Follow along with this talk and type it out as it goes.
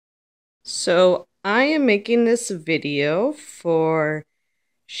So I am making this video for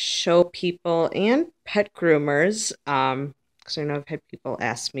show people and pet groomers, because I know I've had people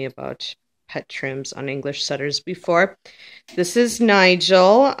ask me about pet trims on English setters before. This is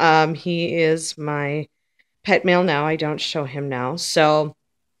Nigel. He is my pet male now. I don't show him now. So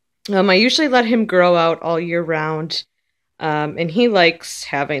I usually let him grow out all year round. And he likes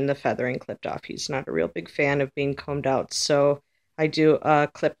having the feathering clipped off. He's not a real big fan of being combed out. So I do a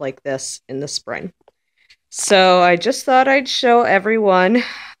clip like this in the spring. So I just thought I'd show everyone.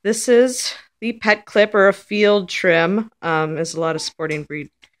 This is the pet clip, or a field trim, as a lot of sporting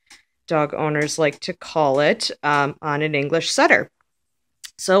breed dog owners like to call it, on an English setter.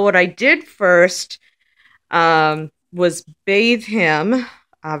 So what I did first was bathe him,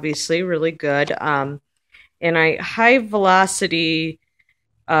 obviously really good, and I high velocity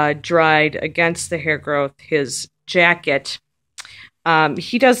dried against the hair growth his jacket.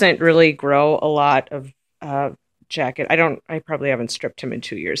 He doesn't really grow a lot of jacket. I probably haven't stripped him in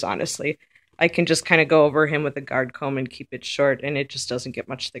 2 years, honestly. I can just kind of go over him with a guard comb and keep it short, and it just doesn't get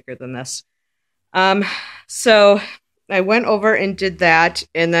much thicker than this. So I went over and did that,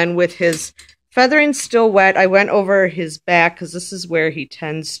 and then with his feathering still wet, I went over his back, because this is where he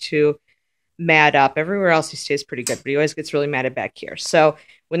tends to mat up. Everywhere else he stays pretty good, but he always gets really matted back here. So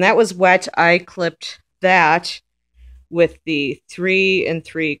when that was wet, I clipped that with the 3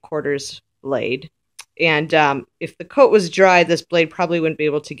 3/4 blade. And if the coat was dry, this blade probably wouldn't be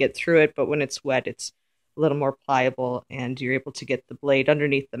able to get through it, but when it's wet, it's a little more pliable, and you're able to get the blade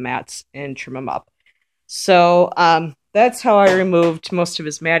underneath the mats and trim them up. So that's how I removed most of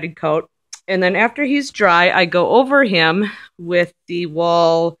his matted coat. And then after he's dry, I go over him with the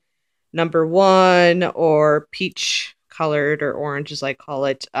Wall #1, or peach colored, or orange as I call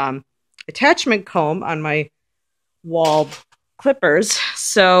it, attachment comb on my Wall clippers.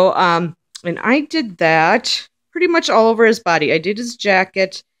 So and I did that pretty much all over his body. I did his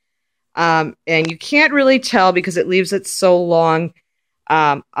jacket, and you can't really tell because it leaves it so long.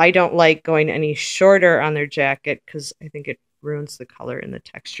 I don't like going any shorter on their jacket because I think it ruins the color and the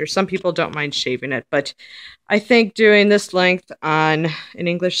texture. Some people don't mind shaving it, but I think doing this length on an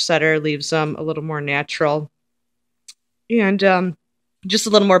English setter leaves them a little more natural and just a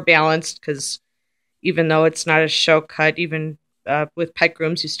little more balanced, because even though it's not a show cut, even with pet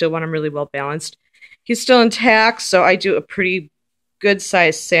grooms, you still want them really well balanced. He's still intact, so I do a pretty good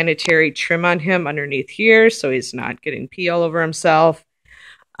sized sanitary trim on him underneath here, so he's not getting pee all over himself.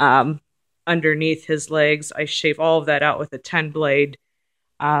 Underneath his legs, I shave all of that out with a 10 blade.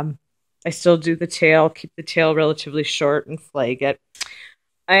 I still do the tail, keep the tail relatively short and flag it.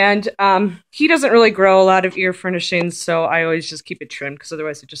 And he doesn't really grow a lot of ear furnishings, so I always just keep it trimmed, because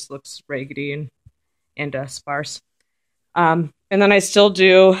otherwise it just looks raggedy and sparse. And then I still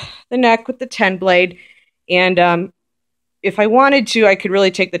do the neck with the 10 blade. And if I wanted to, I could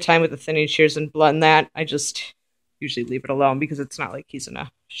really take the time with the thinning shears and blend that. I just usually leave it alone because it's not like he's in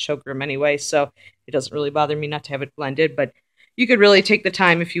a show groom anyway, so it doesn't really bother me not to have it blended. But you could really take the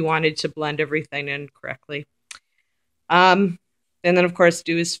time if you wanted to blend everything in correctly. And then, of course,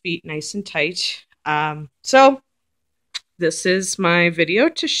 do his feet nice and tight. So this is my video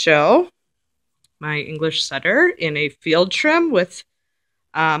to show my English setter in a field trim with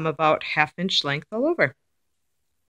about 1/2 inch length all over.